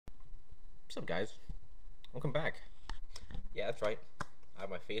What's up, guys? Welcome back. Yeah, that's right. I have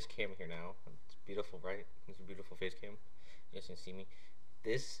my face cam here now. It's beautiful, right? It's a beautiful face cam. You guys can see me.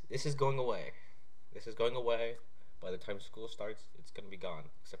 This is going away. This is going away. By the time school starts, it's gonna be gone.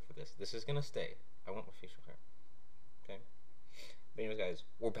 Except for this. This is gonna stay. I want my facial hair. Okay. But anyways, guys,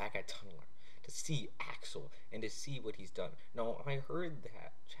 we're back at Tunneler to see Axel and to see what he's done. Now, I heard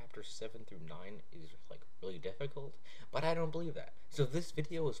that chapter 7 through 9 is like really difficult, but I don't believe that. So if this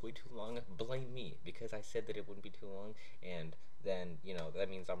video is way too long, blame me because I said that it wouldn't be too long, and then that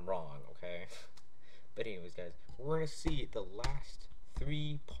means I'm wrong. Okay. But anyways, guys, we're gonna see the last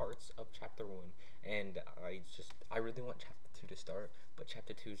 3 parts of chapter 1, and I really want chapter 2 to start, but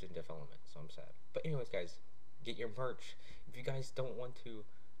chapter 2 is in development, so I'm sad. But anyways, guys, get your merch. If you guys don't want to,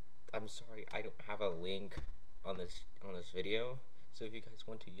 I'm sorry, I don't have a link on this video. So if you guys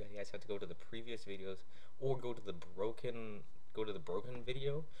want to, you guys have to go to the previous videos or go to the broken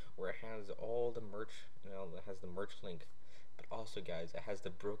video where it has all the merch. It has the merch link, but also, guys, it has the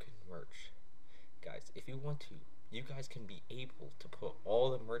broken merch. Guys, if you want to, you guys can be able to put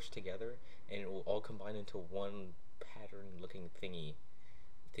all the merch together and it will all combine into one pattern looking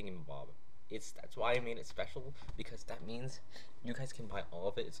thingamabob. That's why I made it special, because that means you guys can buy all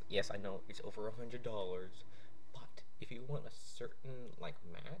of it. Yes, I know it's over $100, but if you want a certain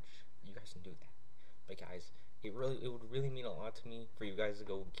match, you guys can do that. But guys, it would really mean a lot to me for you guys to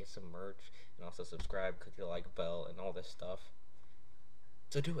go get some merch and also subscribe, click the like bell, and all this stuff.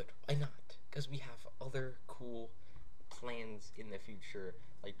 So do it. Why not? Because we have other cool plans in the future,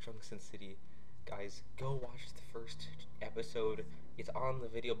 like Junction City. Guys, go watch the first episode. It's on the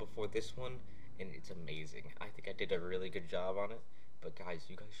video before this one, and it's amazing. I think I did a really good job on it. But guys,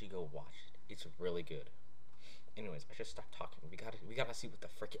 you guys should go watch it. It's really good. Anyways, I should stop talking. We gotta see what the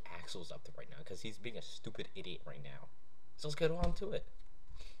frick Axel's up to right now, because he's being a stupid idiot right now. So let's get on to it.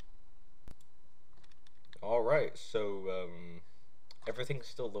 Alright, so everything's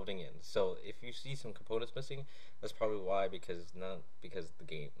still loading in. So if you see some components missing, that's probably why, because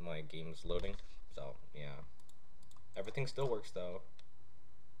my game's loading. So yeah, everything still works though.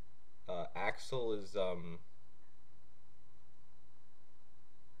 Axel is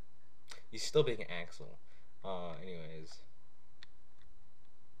he's still being Axel. Anyways,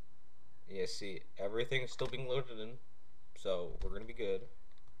 yeah. See, everything's still being loaded in, so we're gonna be good.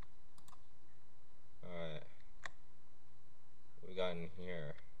 All right. What we got in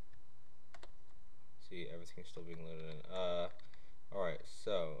here? See, everything's still being loaded in. Alright,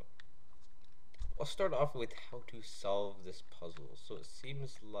 so I'll start off with how to solve this puzzle. So it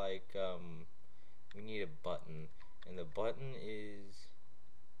seems like we need a button, and the button's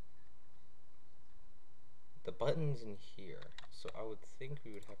in here. So I would think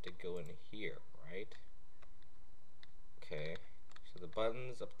we would have to go in here, right? Okay. So the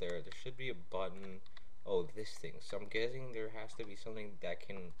button's up there. There should be a button. Oh, this thing. So I'm guessing there has to be something that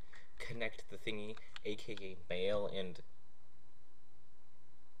can connect the thingy, aka male and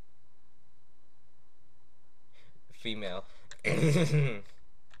female.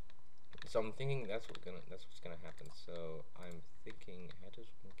 So I'm thinking that's what's gonna happen. So I'm thinking, how does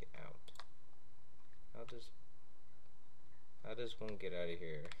one get out? How does one get out of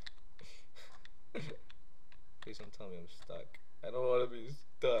here? Please don't tell me I'm stuck. I don't want to be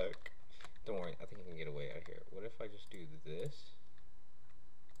stuck. Don't worry, I think I can get away out of here. What if I just do this?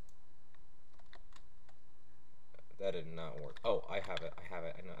 That did not work. Oh, I have it.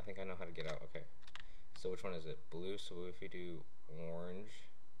 I think I know how to get out. Okay. So which one is it? Blue. So if we do orange,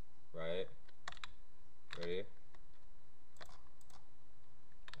 right? Ready?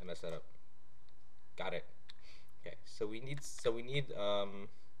 I messed that up. Got it. Okay. So we need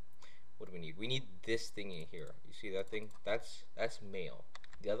what do we need? We need this thing in here. You see that thing? That's male.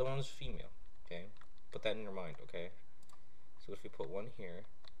 The other one's female. Okay. Put that in your mind. Okay. So if we put one here,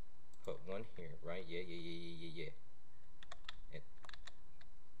 put one here, right? Yeah.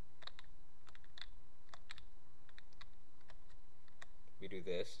 We do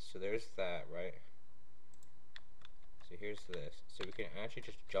this, so there's that, right? So here's this, so we can actually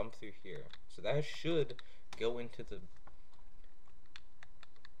just jump through here. So that should go into the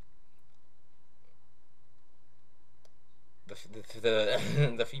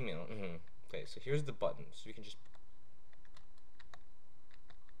the female. Okay, so here's the button, so we can just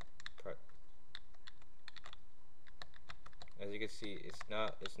press. As you can see, it's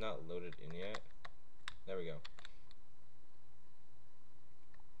not loaded in yet. There we go.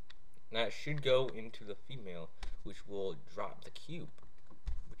 Now it should go into the female, which will drop the cube,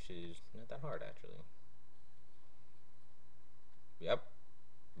 which is not that hard actually. Yep,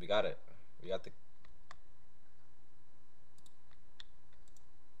 we got it. We got the.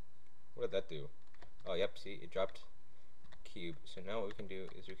 What What'd that do? Oh, yep, see, it dropped cube. So now what we can do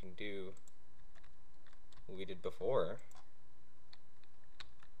is we can do what we did before.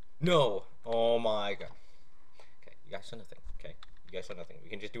 No! Oh my god. Okay, you guys saw nothing, okay? You guys saw nothing. We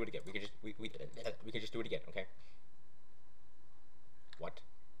can just do it again. We can just, we can just do it again, okay? What?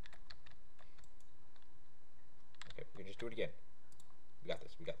 Okay, we can just do it again. We got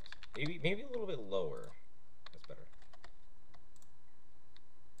this, we got this. Maybe a little bit lower. That's better.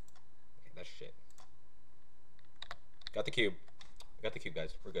 Okay, that's shit. Got the cube. We got the cube,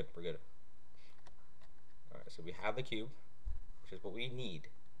 guys. We're good, we're good. Alright, so we have the cube, which is what we need.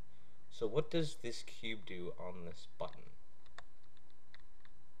 So what does this cube do on this button?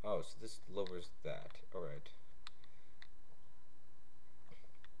 Oh, so this lowers that. Alright.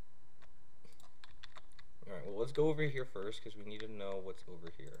 Alright, well, let's go over here first, because we need to know what's over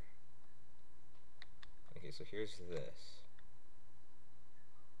here. Okay, so here's this.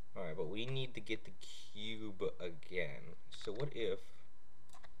 Alright, but we need to get the cube again. So what if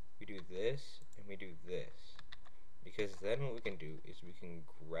we do this, and we do this? Because then what we can do is we can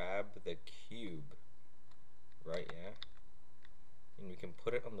grab the cube, right, yeah? And we can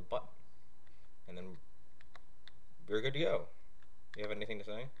put it on the button. And then we're good to go. You have anything to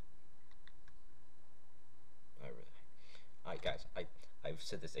say? Guys, I've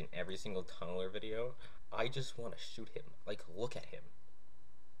said this in every single tunneler video. I just want to shoot him. Like, look at him.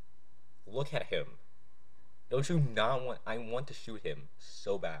 Look at him. Don't you not want... I want to shoot him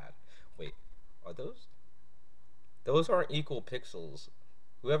so bad. Wait, are those... Those aren't equal pixels.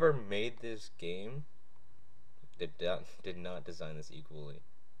 Whoever made this game did not design this equally.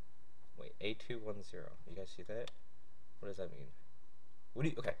 Wait, A210. You guys see that? What does that mean? What do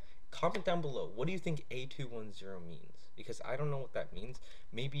you... Okay, comment down below. What do you think A210 means? Because I don't know what that means.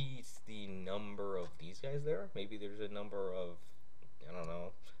 Maybe it's the number of these guys there. Maybe there's a number of... I don't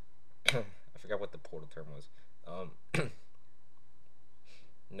know. I forgot what the portal term was.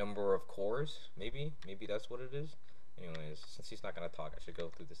 Number of cores, maybe that's what it is. Anyways, since he's not gonna talk, I should go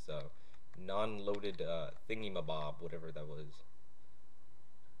through this non-loaded thingy-mabob, whatever that was.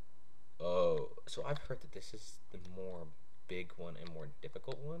 Oh, so I've heard that this is the more big one and more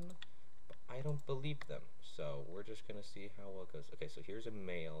difficult one, but I don't believe them. So we're just gonna see how well it goes. Okay, so here's a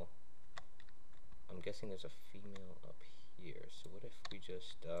male. I'm guessing there's a female up here. So what if we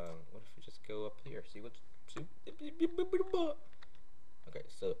just go up here? See what's... Okay,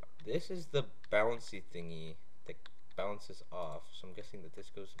 so this is the bouncy thingy that bounces off. So I'm guessing that this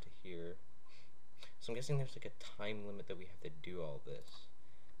goes into here. So I'm guessing there's like a time limit that we have to do all this,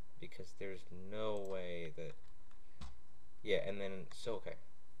 because there's no way that... Yeah, and then, so okay.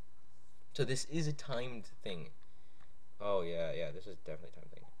 So this is a timed thing. Oh yeah, this is definitely a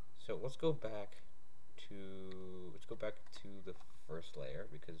timed thing. So let's go back to the first layer,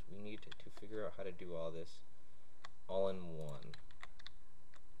 because we need to figure out how to do all this all in one.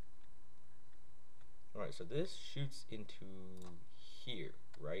 Alright, so this shoots into here,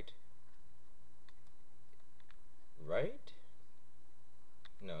 right? Right?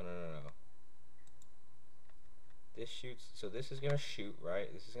 No. This shoots, so this is gonna shoot,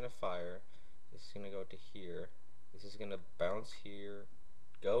 right? This is gonna fire. This is gonna go to here. This is gonna bounce here,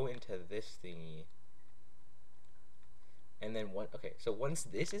 go into this thingy. And then okay, so once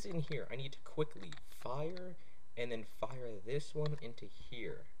this is in here, I need to quickly fire, and then fire this one into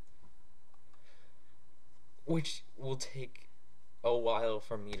here. Which will take a while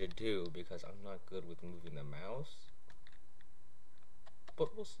for me to do, because I'm not good with moving the mouse.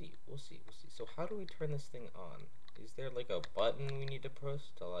 But we'll see. So how do we turn this thing on? Is there like a button we need to push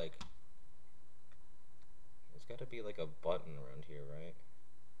to like... There's gotta be like a button around here, right?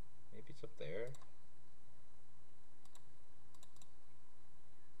 Maybe it's up there?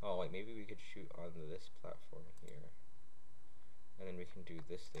 Oh wait, maybe we could shoot onto this platform here. And then we can do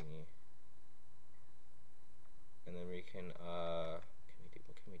this thingy. And then we can,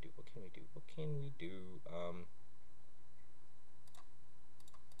 what can we do?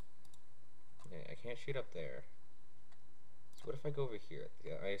 Okay, I can't shoot up there. So what if I go over here?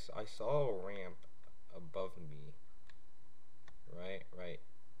 Yeah, I saw a ramp above me.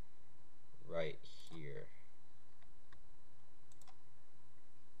 Right here.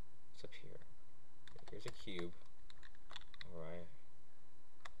 It's up here. Here's a cube. Alright.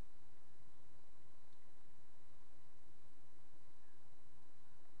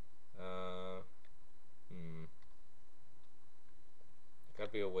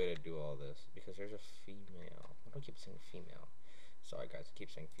 Gotta be a way to do all this, because there's a female. Why do I keep saying female? Sorry guys, I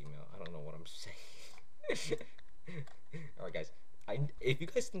keep saying female. I don't know what I'm saying. Alright guys, if you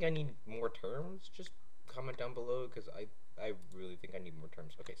guys think I need more terms, just comment down below, because I really think I need more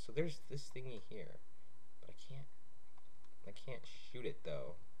terms. Okay, so there's this thingy here, but I can't shoot it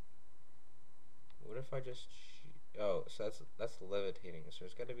though. What if I just shoot? Oh, so that's levitating. So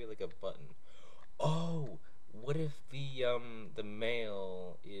there's got to be like a button. Oh, what if the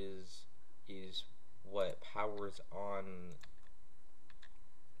male is what powers on?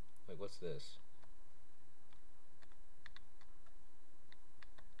 Wait, what's this?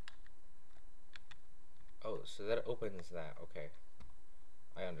 Oh, so that opens that. Okay,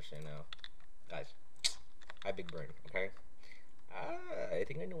 I understand now, guys. I big brain. Okay. Ah, I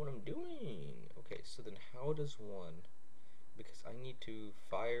think I know what I'm doing. Okay, so then how does one? Because I need to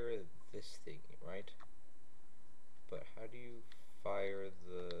fire this thing, right? But how do you fire it?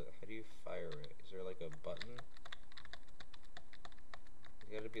 Is there like a button?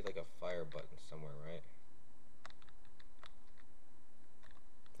 There's gotta be like a fire button somewhere, right?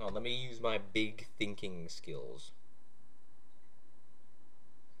 Oh, let me use my big thinking skills.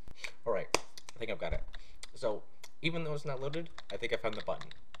 Alright, I think I've got it. So, even though it's not loaded, I think I found the button.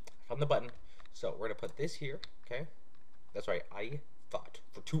 I found the button. So, we're gonna put this here, okay? That's right, I thought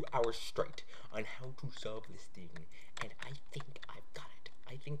for 2 hours straight on how to solve this thing, and I think I've got it.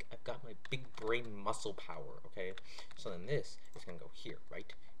 I think I've got my big brain muscle power, okay? So then this is gonna go here,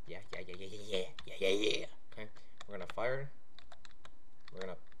 right? Yeah. Okay, we're gonna fire. We're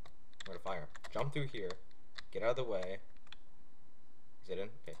gonna fire. Jump through here. Get out of the way. Is it in?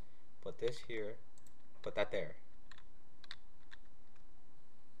 Okay. Put this here. Put that there.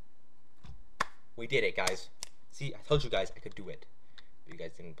 We did it, guys. See, I told you guys I could do it. But you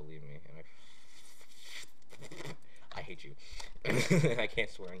guys didn't believe me, and I hate you. I can't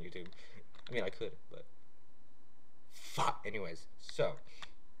swear on YouTube. I mean, I could, but fuck. Anyways, so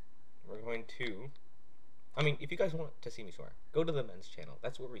we're going to. I mean, if you guys want to see me swear, go to the men's channel.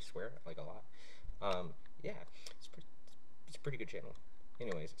 That's where we swear like a lot. Yeah, it's a pretty good channel.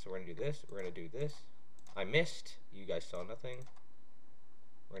 Anyways, so we're gonna do this. We're gonna do this. I missed. You guys saw nothing.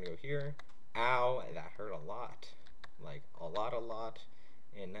 We're gonna go here. Ow, that hurt a lot. Like a lot.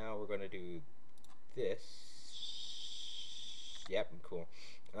 And now we're gonna do this. Yep, cool.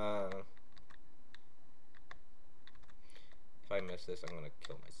 If I miss this, I'm gonna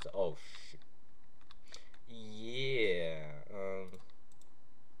kill myself. Oh shit. Yeah.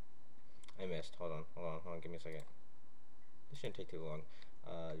 I missed. Hold on. Give me a second. This shouldn't take too long.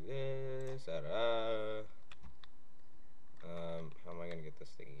 This. How am I gonna get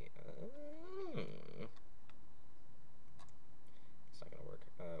this thingy? It's not gonna work.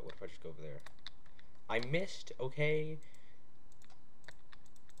 What if I just go over there? I missed. Okay.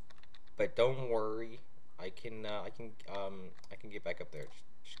 But don't worry. I can get back up there.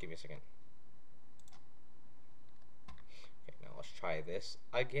 Just give me a second. Okay, now let's try this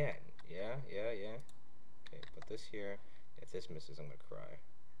again. Yeah. Okay, put this here. If this misses, I'm gonna cry.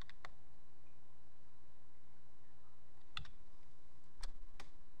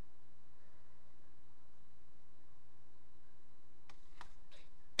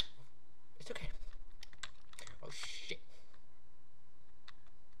 It's okay. Oh shit.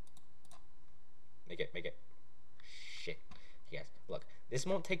 Make it. Shit. Yes, look, this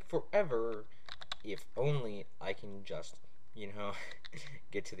won't take forever if only I can just, you know,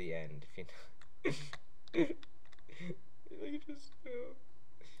 get to the end. If you know. Like just,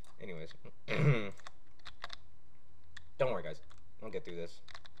 anyways. Don't worry, guys. I'll get through this.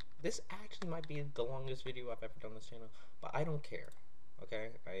 This actually might be the longest video I've ever done on this channel, but I don't care. Okay?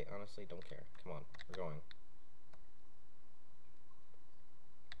 I honestly don't care. Come on, we're going.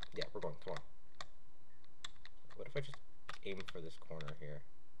 Yeah, we're going. Come on. What if I just aim for this corner here?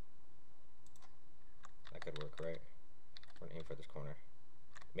 That could work, right? We're gonna aim for this corner.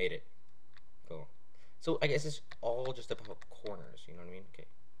 Made it. Cool. So I guess it's all just about corners, you know what I mean? Okay.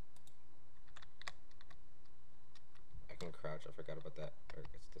 I can crouch, I forgot about that. Or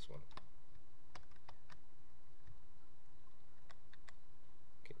it's this one.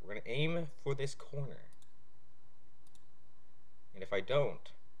 Okay, we're gonna aim for this corner. And if I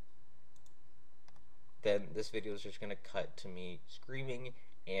don't, then this video is just gonna cut to me screaming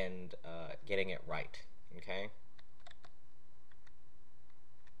and getting it right. Okay?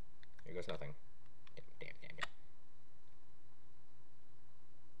 Here goes nothing. Damn.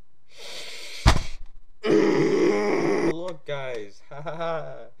 Look, guys.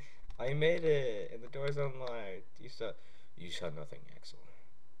 Haha. I made it, and the door's unlocked. You saw nothing, Axel.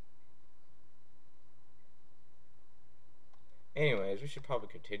 Anyways, we should probably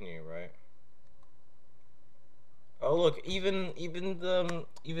continue, right? Oh look, even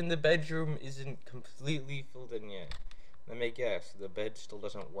the bedroom isn't completely filled in yet. Let me guess, the bed still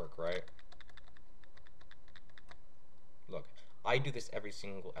doesn't work, right? I do this every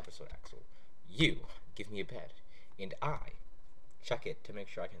single episode, Axel. You give me a bed, and I check it to make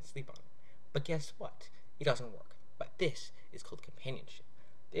sure I can sleep on it. But guess what? It doesn't work. But this is called companionship.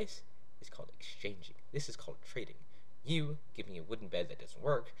 This is called exchanging. This is called trading. You give me a wooden bed that doesn't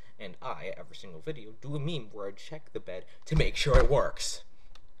work, and I, every single video, do a meme where I check the bed to make sure it works.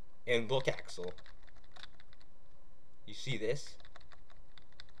 And look, Axel. You see this?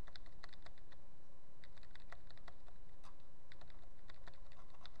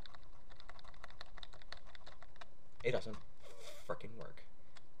 It doesn't frickin' work.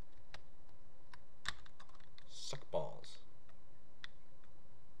 Suck balls.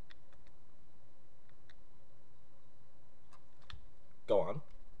 Go on.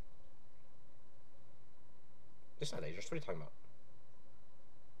 It's not dangerous. What are you talking about?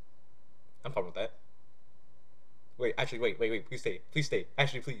 I'm fine with that. Wait, actually, wait. Please stay. Please stay.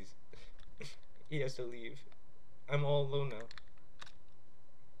 Actually, please. He has to leave. I'm all alone now.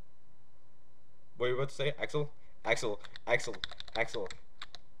 What were you about to say, Axel? Axel.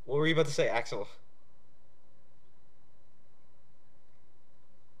 What were you about to say, Axel?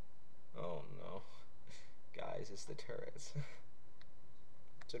 Oh no. Guys, it's the turrets.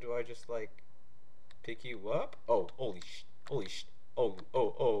 So do I just, like, pick you up? Oh, holy sh.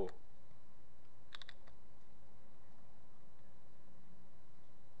 Oh.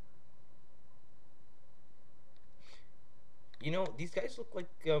 You know, these guys look like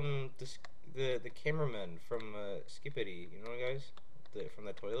the cameramen from Skippity. You know, guys, from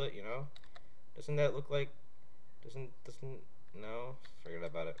the toilet. You know, doesn't that look like? Doesn't no? Forget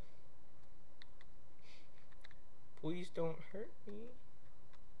about it. Please don't hurt me.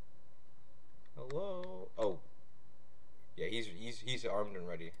 Hello. Oh, yeah, he's armed and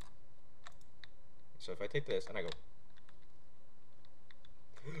ready. So if I take this and I go,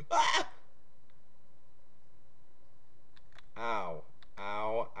 ah! Ow.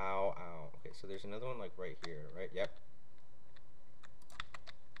 Okay, so there's another one like right here, right? Yep.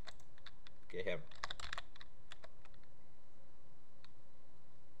 Get him.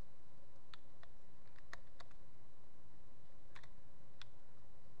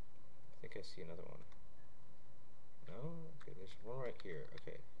 I think I see another one. No? Okay, there's one right here.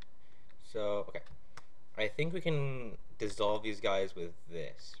 Okay. So, okay. I think we can dissolve these guys with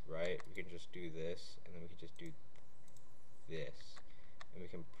this, right? We can just do this, and then we can just do this. And we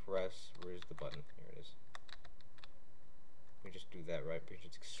can press, where's the button? Here it is. We just do that, right? We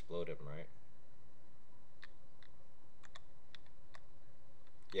just explode him, right?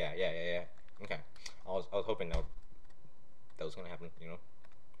 Yeah. Okay. I was hoping that was gonna happen, you know?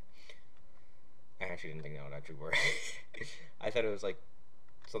 I actually didn't think that would actually work. I thought it was like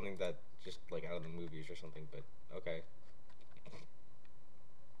something that just like out of the movies or something, but okay.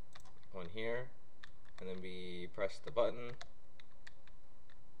 One here, and then we press the button.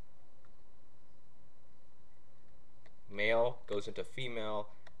 Male goes into female,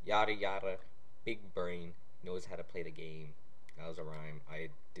 yada yada, big brain, knows how to play the game. That was a rhyme. I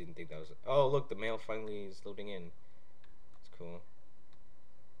didn't think that was. Oh, look, the male finally is loading in. It's cool.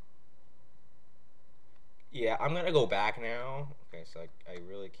 Yeah, I'm gonna go back now. Okay, so I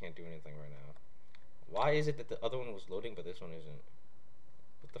really can't do anything right now. Why is it that the other one was loading, but this one isn't?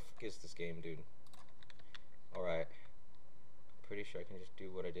 What the fuck is this game, dude? Alright. Pretty sure I can just do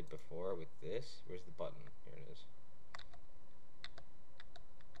what I did before with this. Where's the button? Here it is.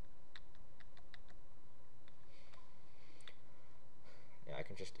 Yeah, I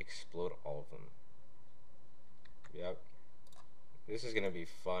can just explode all of them. Yep. This is gonna be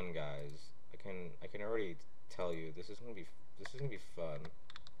fun, guys. I can already tell you this is gonna be fun.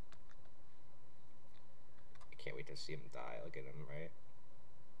 I can't wait to see him die. Look at him, right?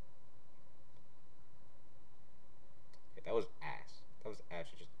 Okay, that was ass. That was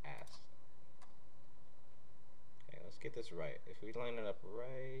actually just ass. Okay, let's get this right. If we line it up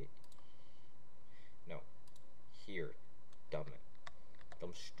right, no, here, dumb it,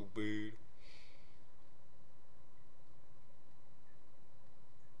 dumb stupid.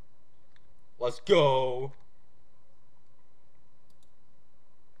 Let's go.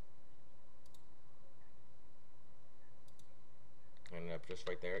 Line it up just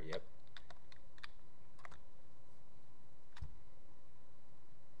right there. Yep.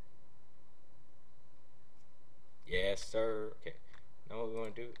 Yes, sir. Okay. Now what we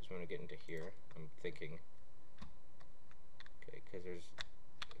want to do is we want to get into here. I'm thinking. Okay, because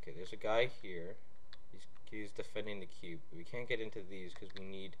there's a guy here. He's defending the cube. We can't get into these because we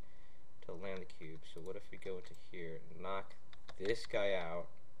need to land the cube. So what if we go into here, knock this guy out,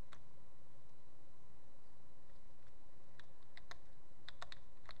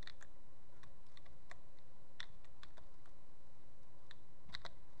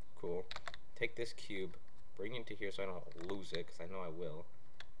 cool. Take this cube, bring it into here so I don't lose it, because I know I will.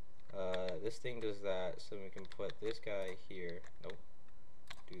 This thing does that, so we can put this guy here. Nope.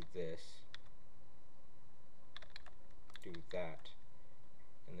 Do this. Do that.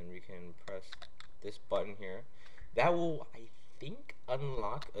 And then we can press this button here. That will, I think,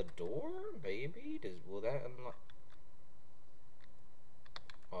 unlock a door? Maybe? Will that unlock?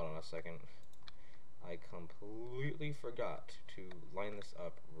 Hold on a second. I completely forgot to line this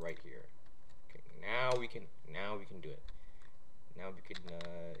up right here. Okay, now we can do it. Now we can,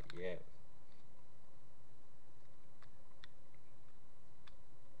 yeah.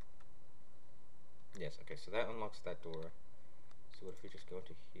 Yes, okay, so that unlocks that door. So what if we just go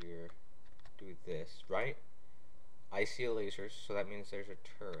into here, do this, right? I see a laser, so that means there's a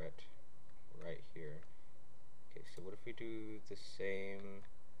turret right here. Okay, so what if we do the same?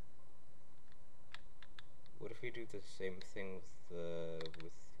 What if we do the same thing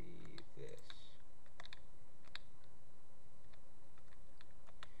with this?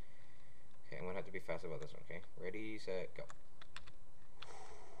 Okay, I'm gonna have to be fast about this one. Okay, ready, set, go.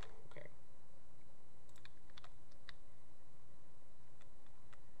 Okay.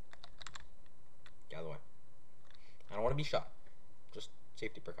 Get out of the way. I don't want to be shot. Just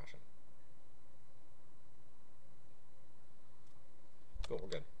safety precaution. Cool, we're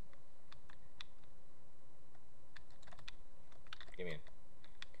good. Get me in.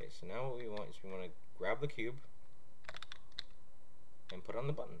 Okay, so now what we want is we want to grab the cube and put on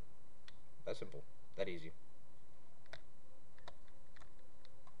the button. That simple. That easy.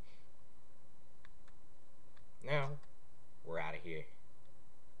 Now, we're out of here.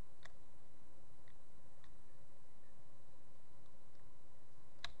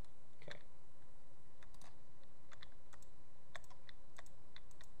 Okay.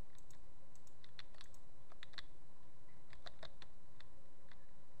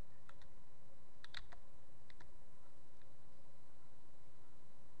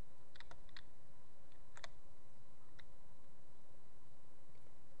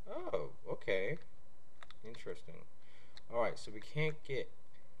 Oh, okay. Interesting. Alright, so we can't get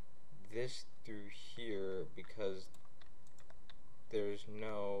this through here because there's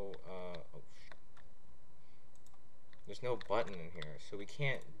no, there's no button in here, so we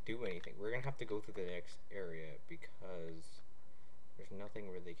can't do anything. We're gonna have to go through the next area because there's nothing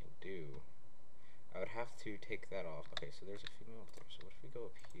where they can do. I would have to take that off. Okay, so there's a female up there. So what if we go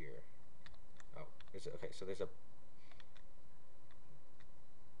up here? Oh, okay, so there's a...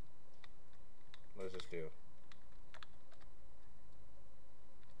 What does this do?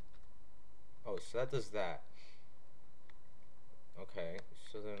 Oh, so that does that. Okay,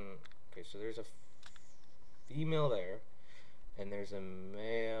 so then... Okay, so there's a female there. And there's a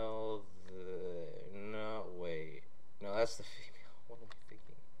male... No, wait. No, that's the female. What am I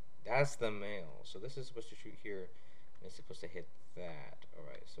thinking? That's the male. So this is supposed to shoot here. And it's supposed to hit that.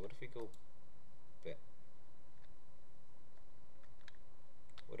 Alright, so what if we go...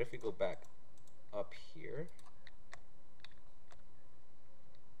 What if we go back up here?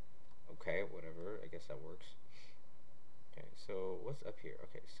 Okay, whatever. I guess that works. Okay, so what's up here?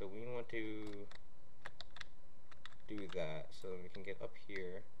 Okay, so we want to do that so that we can get up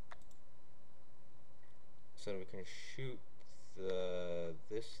here. So we can shoot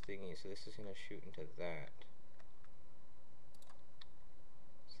this thingy. So this is gonna shoot into that.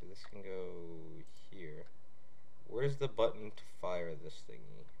 So this can go here. Where's the button to fire this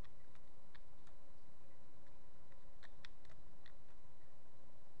thingy?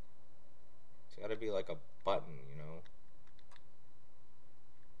 It's gotta be like a button, you know?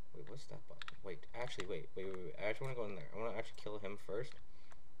 Wait, what's that button? Wait, actually, wait. I actually wanna go in there. I wanna actually kill him first.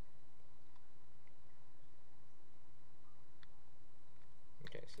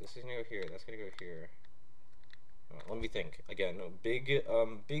 Okay, so this is gonna go here. That's gonna go here. Let me think. Again, no,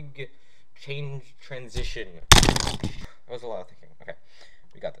 big change transition. That was a lot of thinking. Okay,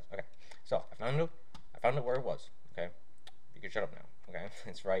 we got this. Okay, so I found it where it was. Okay, you can shut up now. Okay,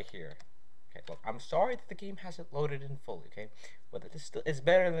 it's right here. Okay, look, I'm sorry that the game hasn't loaded in fully. Okay, but it's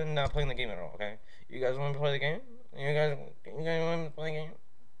better than not playing the game at all. Okay, you guys want to play the game? You guys want to play the game?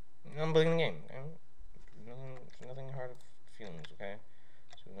 I'm playing the game. Okay? Nothing hard feelings. Okay.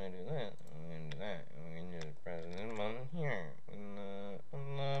 So we're gonna do that, and we're gonna do that, and we're gonna just press this button here, and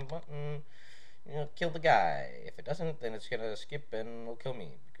the button, you know, kill the guy. If it doesn't, then it's gonna skip and it'll kill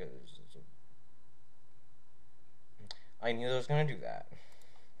me, because I knew I was gonna do that.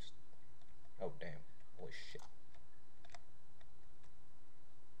 Oh, damn. Holy shit.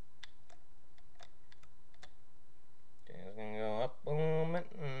 Okay, it's gonna go up a moment,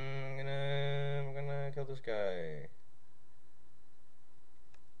 and I'm gonna kill this guy.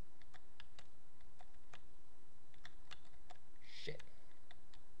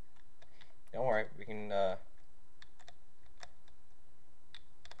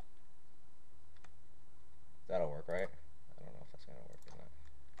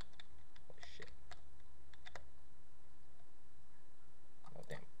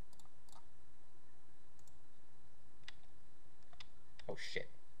 shit.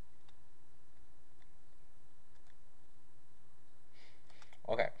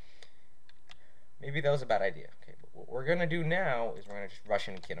 Okay. Maybe that was a bad idea. Okay, but what we're gonna do now is we're gonna just rush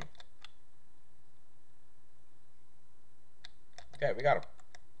in and kill him. Okay, we got him.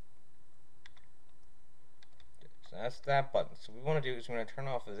 So that's that button. So what we want to do is we're going to turn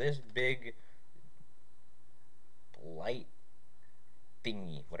off this big light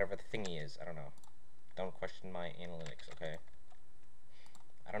thingy, whatever the thingy is. I don't know. Don't question my analytics, okay?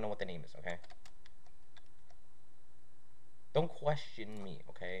 I don't know what the name is, okay? Don't question me,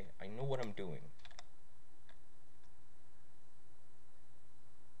 okay? I know what I'm doing.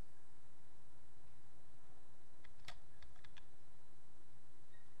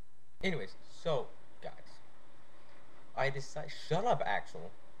 Anyways, so, guys. I decided... Shut up,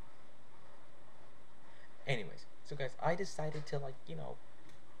 Axel. Anyways, so guys, I decided to, like, you know,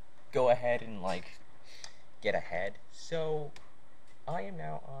 go ahead and, like, get ahead. So, I am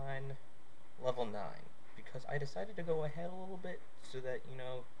now on level 9. Because I decided to go ahead a little bit so that, you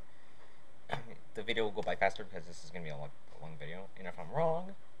know, the video will go by faster because this is going to be a long video. And if I'm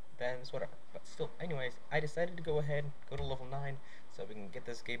wrong, then it's whatever. But still, anyways, I decided to go ahead, go to level 9, so we can get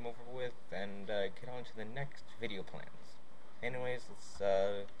this game over with and get on to the next video plans. Anyways, let's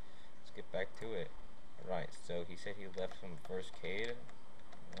get back to it. Right, so he said he left from first Cade.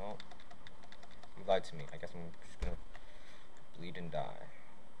 Well, he lied to me. I guess I'm just going to bleed and die.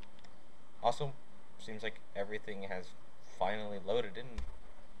 Also, seems like everything has finally loaded in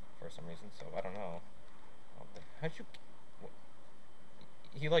for some reason, so I don't know. How'd you...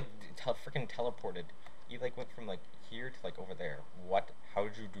 He, like, freaking teleported. He, like, went from, like, here to, like, over there. What?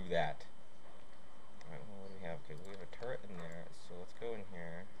 How'd you do that? Alright, well, what do we have? Okay, we have a turret in there, so let's go in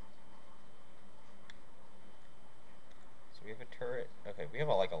here. So we have a turret. Okay, we have,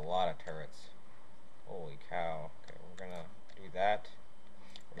 like, a lot of turrets. Holy cow. Okay, we're gonna do that.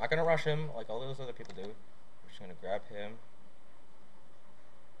 We're not gonna rush him like all those other people do. We're just gonna grab him.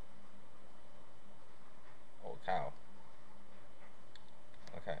 Holy cow.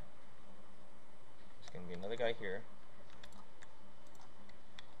 Okay. There's gonna be another guy here.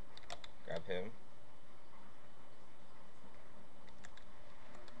 Grab him.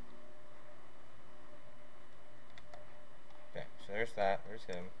 Okay, so there's that. There's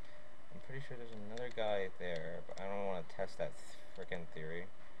him. I'm pretty sure there's another guy there, but I don't want to test that frickin' theory.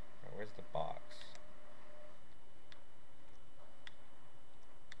 Right, where's the box?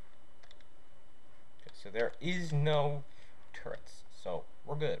 Okay, so there is no turrets. So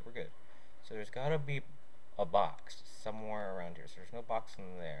we're good. We're good. So there's gotta be a box somewhere around here. So there's no box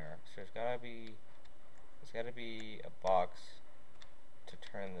in there. So there's gotta be a box to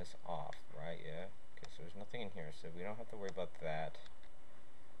turn this off, right? Yeah. Okay, so there's nothing in here, so we don't have to worry about that.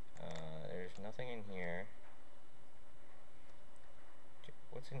 There's nothing in here. Okay,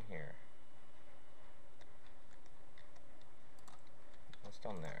 what's in here? What's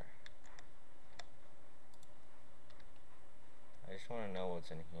down there? I just want to know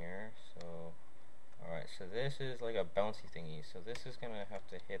what's in here. So, alright, so this is like a bouncy thingy. So this is gonna have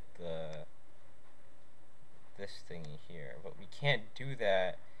to hit this thingy here. But we can't do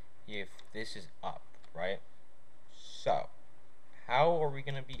that if this is up, right? So, how are we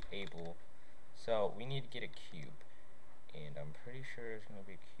gonna be able... So, we need to get a cube. And I'm pretty sure there's gonna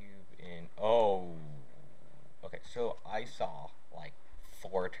be a cube in... Oh! Okay, so I saw, like,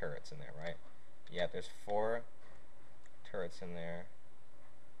 4 turrets in there, right? Yeah, there's 4 turrets in there.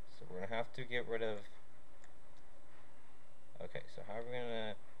 So we're gonna have to get rid of... Okay, so how are we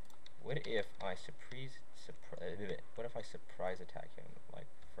gonna... What if I what if I surprise attack him? Like,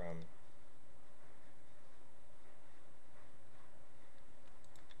 from...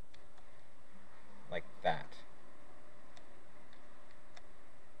 like that.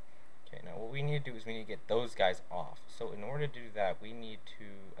 Okay, now what we need to do is we need to get those guys off. So in order to do that, we need to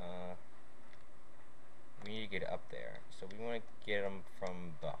get up there. So we want to get them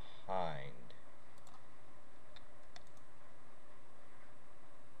from behind.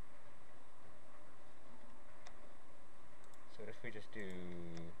 So what if we just do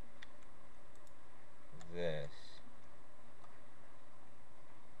this?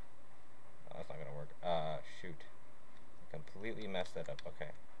 Oh, that's not gonna work. Shoot. I completely messed that up.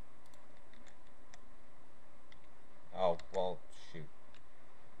 Okay. Oh, well, shoot.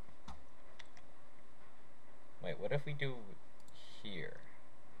 Wait, what if we do here?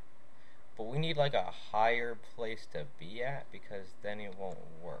 But we need like a higher place to be at, because then it won't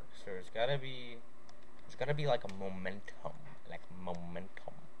work. So there's gotta be like a momentum. Like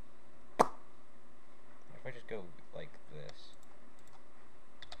momentum. What if I just go like this?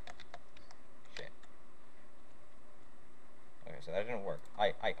 Shit. Okay, so that didn't work.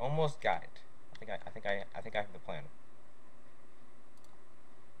 almost got it. I think I have the plan.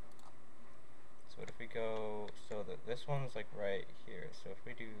 So what if we go, so that this one's like right here. So if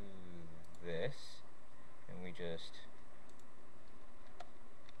we do this, and we just,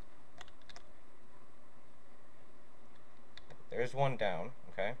 there's one down,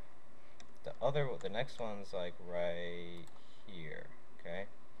 okay? The next one's like right here, okay?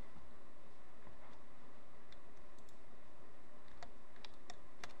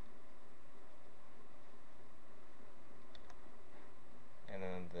 And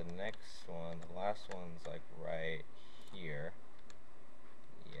then the next one, the last one's like right here.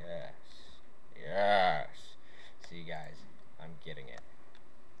 Yes. Yes. See guys, I'm getting it.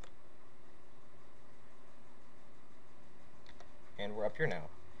 And we're up here now.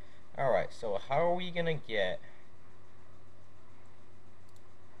 Alright, so how are we gonna get,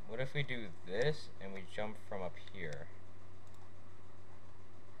 what if we do this and we jump from up here?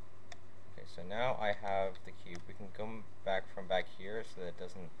 Okay, so now I have the cube. We can come back from back here so that it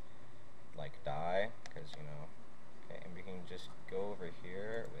doesn't like die, because you know. Okay, and we can just go over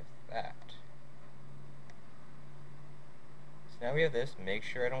here with that. So now we have this. Make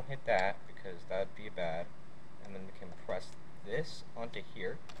sure I don't hit that, because that'd be bad. And then we can press this onto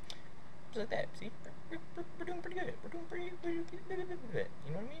here. Just like that. See? We're doing pretty good. We're doing pretty good.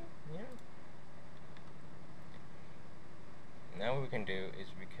 You know what I mean? Yeah. Now what we can do is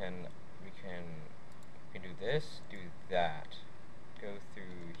we can do this, do that, go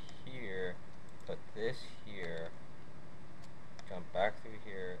through here, put this here, jump back through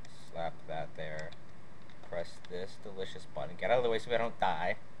here, slap that there, press this delicious button, get out of the way so I don't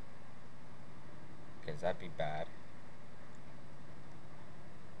die, because that'd be bad,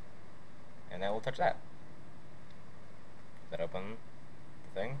 and now we'll touch that. Did that open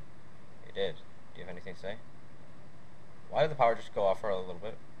the thing? It did. Do you have anything to say? Why did the power just go off for a little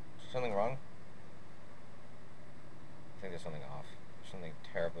bit? Is there something wrong? I think there's something off. There's something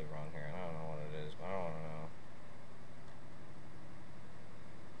terribly wrong here, and I don't know what it is, but I don't want to know.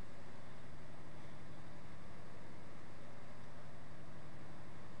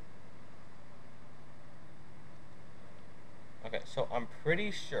 Okay, so I'm pretty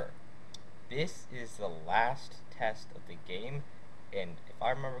sure this is the last test of the game, and if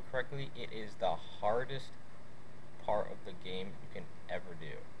I remember correctly, it is the hardest part of the game you can ever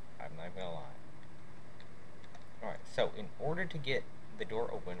do. I'm not gonna lie. Alright, so in order to get the door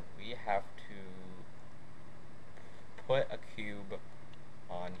open, we have to put a cube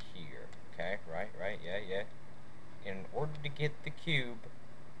on here. Okay, right, yeah. In order to get the cube,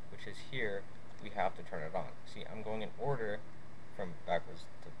 which is here, we have to turn it on. See, I'm going in order from backwards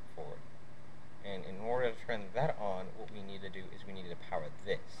to forward. And in order to turn that on, what we need to do is we need to power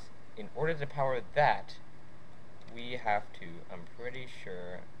this. In order to power that, we have to, I'm pretty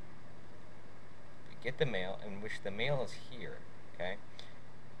sure, get the mail, in which the mail is here, okay?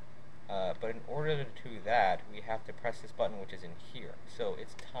 But in order to do that, we have to press this button, which is in here. So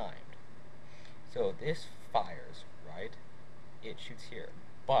it's timed. So this fires, right? It shoots here.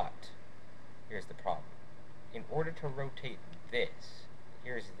 But here's the problem. In order to rotate this,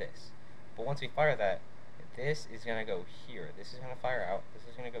 here's this. But once we fire that, this is going to go here. This is going to fire out. This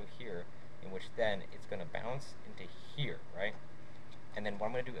is going to go here, in which then it's going to bounce into here, right? And then what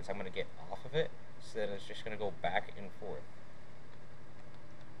I'm going to do is I'm going to get off of it, so that it's just going to go back and forth.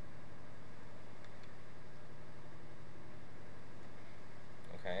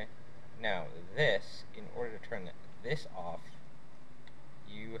 Okay? Now, this, in order to turn this off,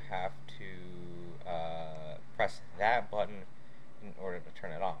 you have to press that button in order to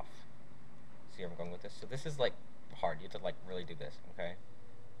turn it off. See where I'm going with this? So this is like hard. You have to like really do this, okay?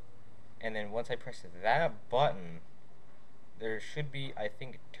 And then once I press that button, there should be, I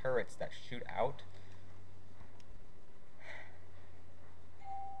think, turrets that shoot out.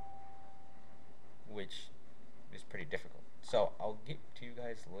 Which is pretty difficult. So I'll get to you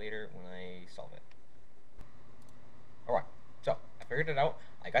guys later when I solve it. Alright, so I figured it out.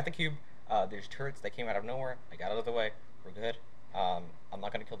 I got the cube. There's turrets that came out of nowhere. I got out of the way. We're good. I'm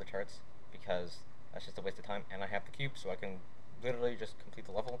not going to kill the turrets because that's just a waste of time. And I have the cube, so I can literally just complete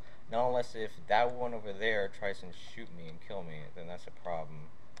the level. Not unless if that one over there tries and shoot me and kill me, then that's a problem.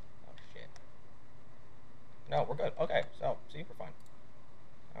 Oh, shit. No, we're good. Okay, so, see, we're fine.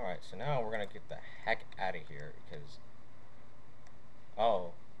 Alright, so now we're gonna get the heck out of here, because...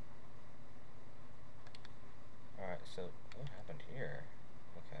 Oh. Alright, so, what happened here?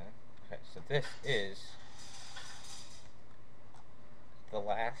 Okay, so this is... the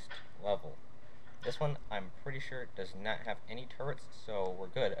last level. This one, I'm pretty sure, does not have any turrets, so we're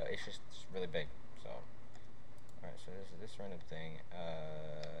good. It's just really big, so... Alright, so this random thing.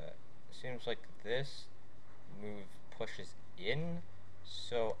 It seems like this move pushes in,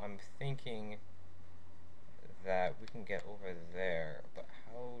 so I'm thinking that we can get over there, but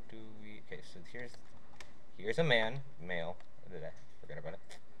how do we... Okay, so here's a male. Forget about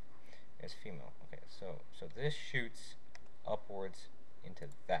it. There's female. Okay, so this shoots upwards into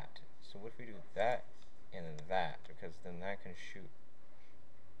that. So what if we do that and that? Because then that can shoot.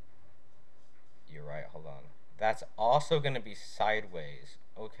 You're right, hold on. That's also going to be sideways.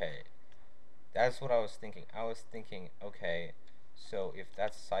 Okay. That's what I was thinking. I was thinking, okay, so if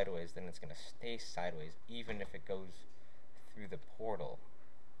that's sideways, then it's going to stay sideways, even if it goes through the portal.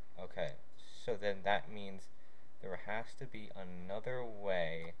 Okay, so then that means there has to be another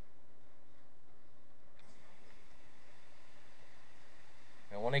way.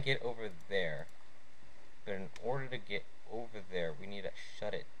 I want to get over there, but in order to get over there, we need to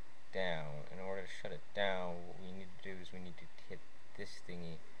shut it down. In order to shut it down, what we need to do is we need to hit this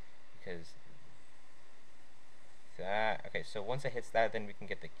thingy, because that... Okay, so once it hits that, then we can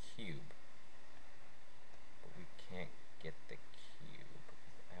get the cube. But we can't get the cube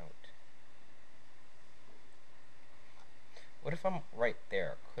out. What if I'm right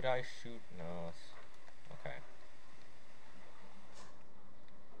there? Could I shoot? No. Okay.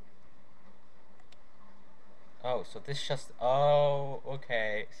 Oh, so this shuts... Oh,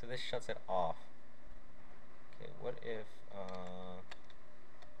 okay. So this shuts it off. Okay, what if...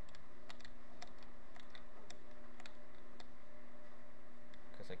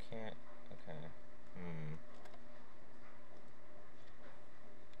 Because I can't... Okay.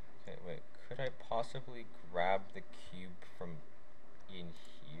 Okay, wait. Could I possibly grab the cube from in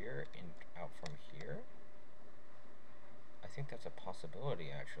here and out from here? I think that's a possibility,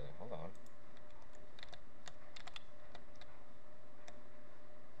 actually. Hold on.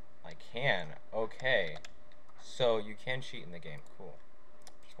 I can. Okay. So you can cheat in the game. Cool.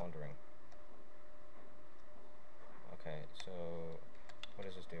 Just wondering. Okay, so what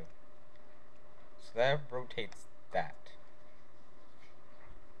does this do? So that rotates that.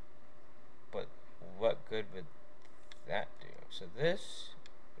 But what good would that do? So this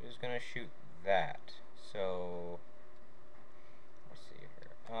is gonna shoot that. So let's see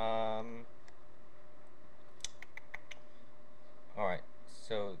here. Alright,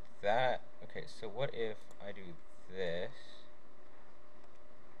 so that... Okay, so what if I do this?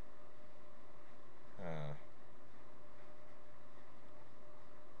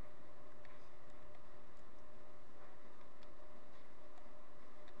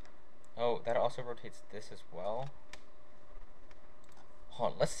 Oh, that also rotates this as well?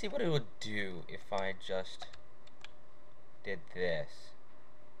 Hold on, let's see what it would do if I just did this.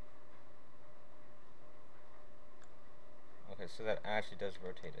 Okay, so that actually does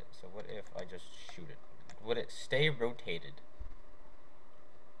rotate it. So what if I just shoot it? Would it stay rotated?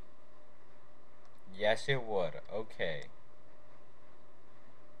 Yes, it would. Okay.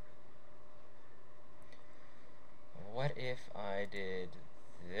 What if I did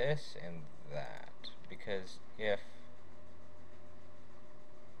this and that? Because if...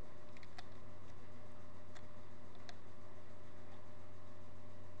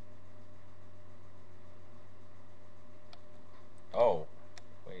 Oh,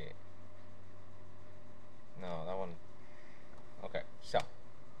 wait. No, that one... Okay, so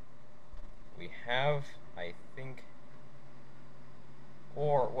we have, I think...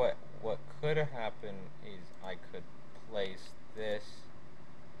 Or what could happen is I could place this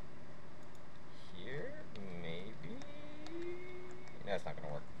here, maybe? That's not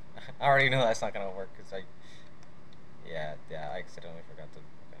gonna work. I already know that's not gonna work because yeah, I accidentally forgot to.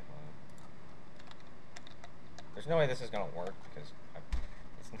 Okay, hold on. There's no way this is gonna work because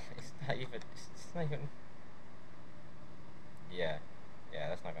it's not even. Yeah,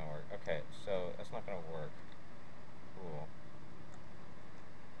 that's not gonna work. Okay, so that's not gonna work. Cool.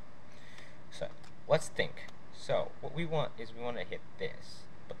 So let's think. So what we want is we want to hit this,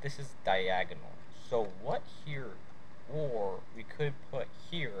 but this is diagonal. So what here, or we could put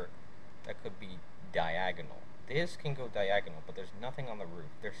here that could be diagonal. This can go diagonal, but there's nothing on the roof.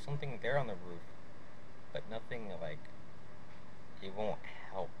 There's something there on the roof, but nothing like, it won't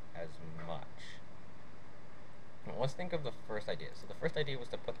help as much. Now, let's think of the first idea. So the first idea was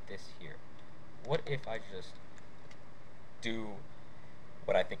to put this here. What if I just do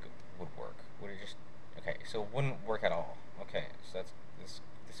what I think would work? Would it just... Okay, so it wouldn't work at all. Okay, so that's this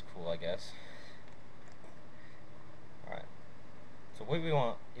cool, I guess. Alright. So what we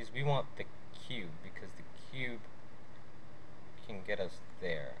want is we want the cube, because the cube can get us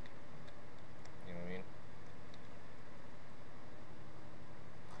there. You know what I mean?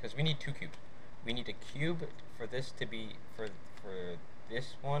 Because we need 2 cubes. we need a cube for this to be for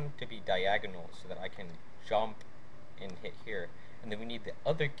this one to be diagonal so that I can jump and hit here, and then we need the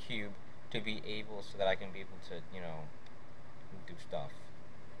other cube to be able so that I can be able to, you know, do stuff.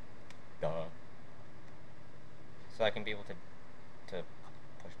 Duh. So I can be able to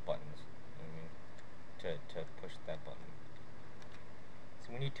push buttons. You know what I mean? To push that button.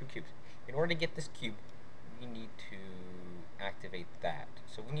 So we need 2 cubes. In order to get this cube, we need to activate that.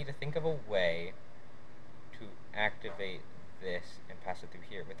 So we need to think of a way to activate this and pass it through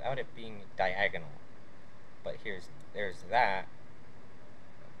here without it being diagonal. But there's that.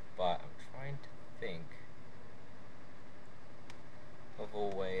 But I'm trying to think of a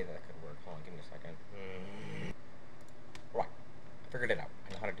way that could work. Hold on, give me a second. Right, I figured it out.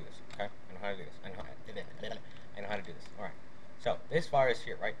 I know how to do this. Okay, I know how to do this. I know how to do this. All right. So this virus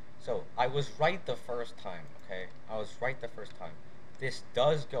here, right? So I was right the first time. Okay, I was right the first time. This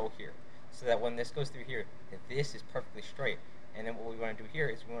does go here, so that when this goes through here, this is perfectly straight. And then what we want to do here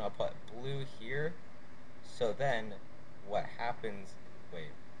is we want to put blue here. So then, what happens?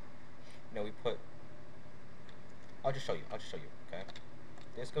 Wait. No, we put. I'll just show you. Okay.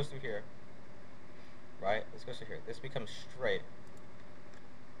 This goes through here. Right? This goes through here. This becomes straight.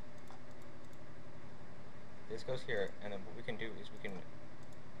 This goes here, and then what we can do is we can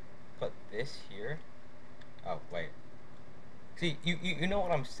put this here. Oh, wait. See, you know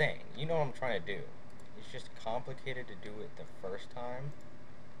what I'm saying. You know what I'm trying to do. It's just complicated to do it the first time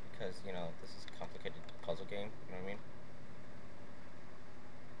because, you know, this is a complicated puzzle game. You know what I mean?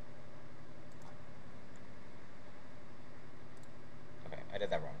 Okay, I did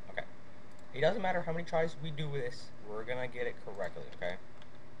that wrong. Okay. It doesn't matter how many tries we do this, we're gonna get it correctly, okay?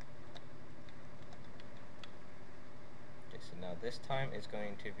 Okay, so now this time is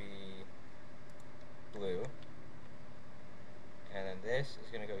going to be blue. And then this is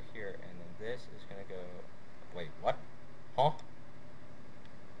gonna go here, and then this is gonna go... Wait, what? Huh?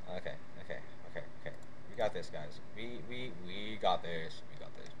 Okay. We got this, guys. We got this. Just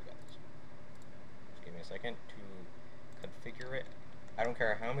give me a second to configure it. I don't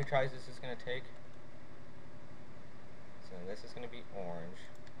care how many tries this is going to take. So this is going to be orange.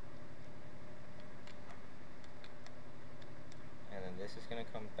 And then this is going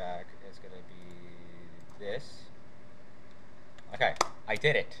to come back. It's going to be this. Okay, I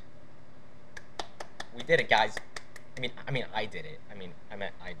did it. We did it, guys. I mean, I did it. I meant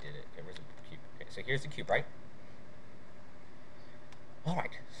I did it. Okay, where's the cube? Okay, so here's the cube, right?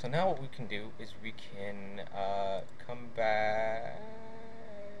 Alright, so now what we can do is we can come back.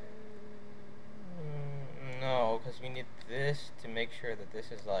 No, because we need this to make sure that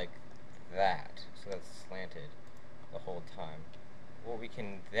this is like that, so that's slanted the whole time. What we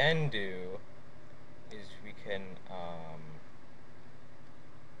can then do is we can,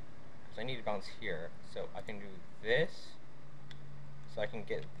 because I need to bounce here, so I can do this, so I can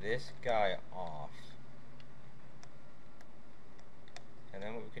get this guy off. And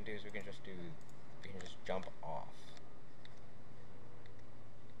then what we can do is we can just jump off.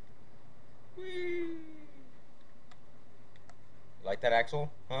 Whee! You like that, Axel?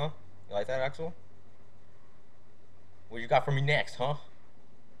 Huh? You like that, Axel? What you got for me next, huh?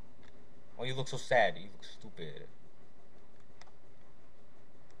 Why you look so sad? You look stupid.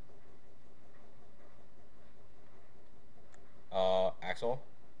 Axel?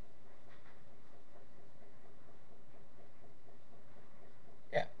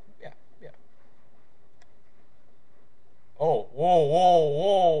 Yeah. Oh,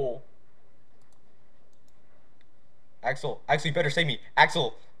 whoa. Axel, you better save me.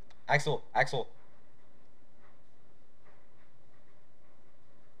 Axel.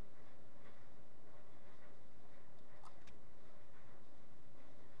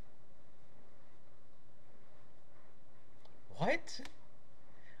 What?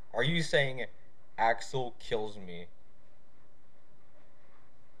 Are you saying Axel kills me?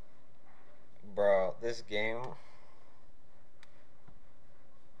 Bro, this game...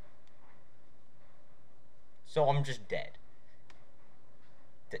 So I'm just dead.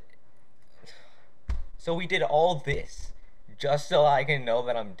 So we did all this just so I can know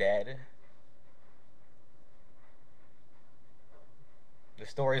that I'm dead? The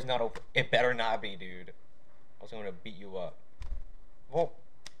story's not over. It better not be, dude. I was gonna beat you up. Well,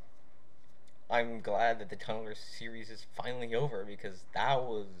 I'm glad that the Tunneler series is finally over because that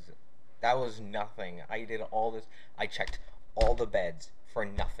was nothing. I did all this. I checked all the beds for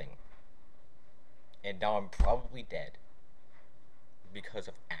nothing. And now I'm probably dead because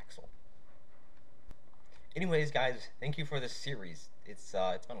of Axel. Anyways, guys, thank you for this series. It's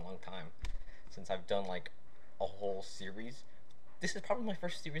been a long time since I've done like a whole series. This is probably my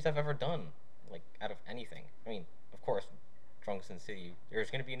first series I've ever done. like out of anything. I mean, of course, Trunks and City.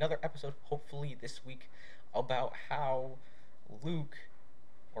 There's going to be another episode, hopefully this week, about how Luke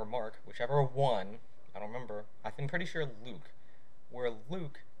or Mark, whichever one, I don't remember. I'm pretty sure Luke, where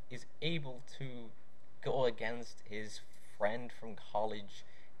Luke is able to go against his friend from college,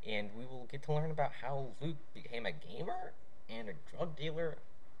 and we will get to learn about how Luke became a gamer and a drug dealer.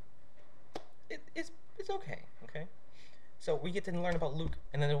 It's okay, okay. So we get to learn about Luke,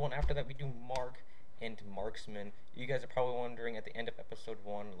 and then the one after that we do Mark and Marksman. You guys are probably wondering at the end of episode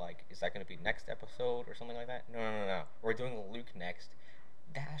 1, like, is that going to be next episode or something like that? No, no, no, no. We're doing Luke next.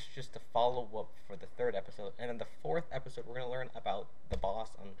 That's just a follow up for the 3rd episode, and then the 4th episode we're going to learn about the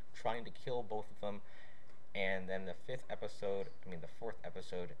boss on trying to kill both of them, and then the 4th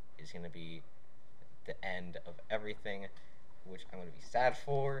episode is going to be the end of everything, which I'm going to be sad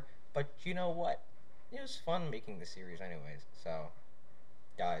for. But you know what? It was fun making the series, anyways. So,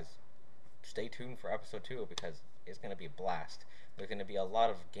 guys, stay tuned for episode 2 because it's going to be a blast. There's going to be a lot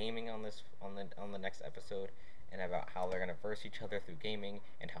of gaming on the next episode, and about how they're going to verse each other through gaming,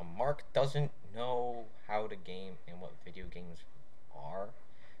 and how Mark doesn't know how to game and what video games are,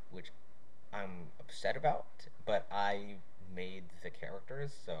 which I'm upset about. But I made the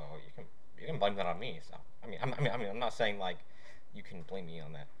characters, so you can blame that on me. So I'm not saying like you can blame me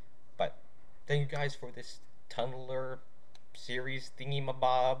on that, but thank you guys for this Tunneler series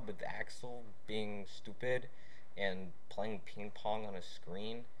thingy-mabob with Axel being stupid and playing ping pong on a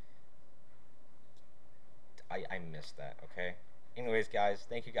screen. I missed that, okay? Anyways, guys,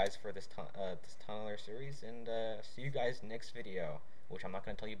 thank you guys for this Tunneler series, and see you guys next video, which I'm not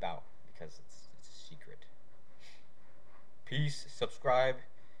going to tell you about because it's a secret. Peace, subscribe,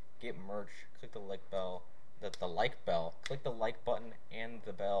 get merch, click the like bell, click the like button and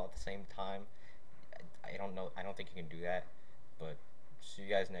the bell at the same time. I don't think you can do that, but see you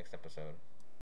guys next episode.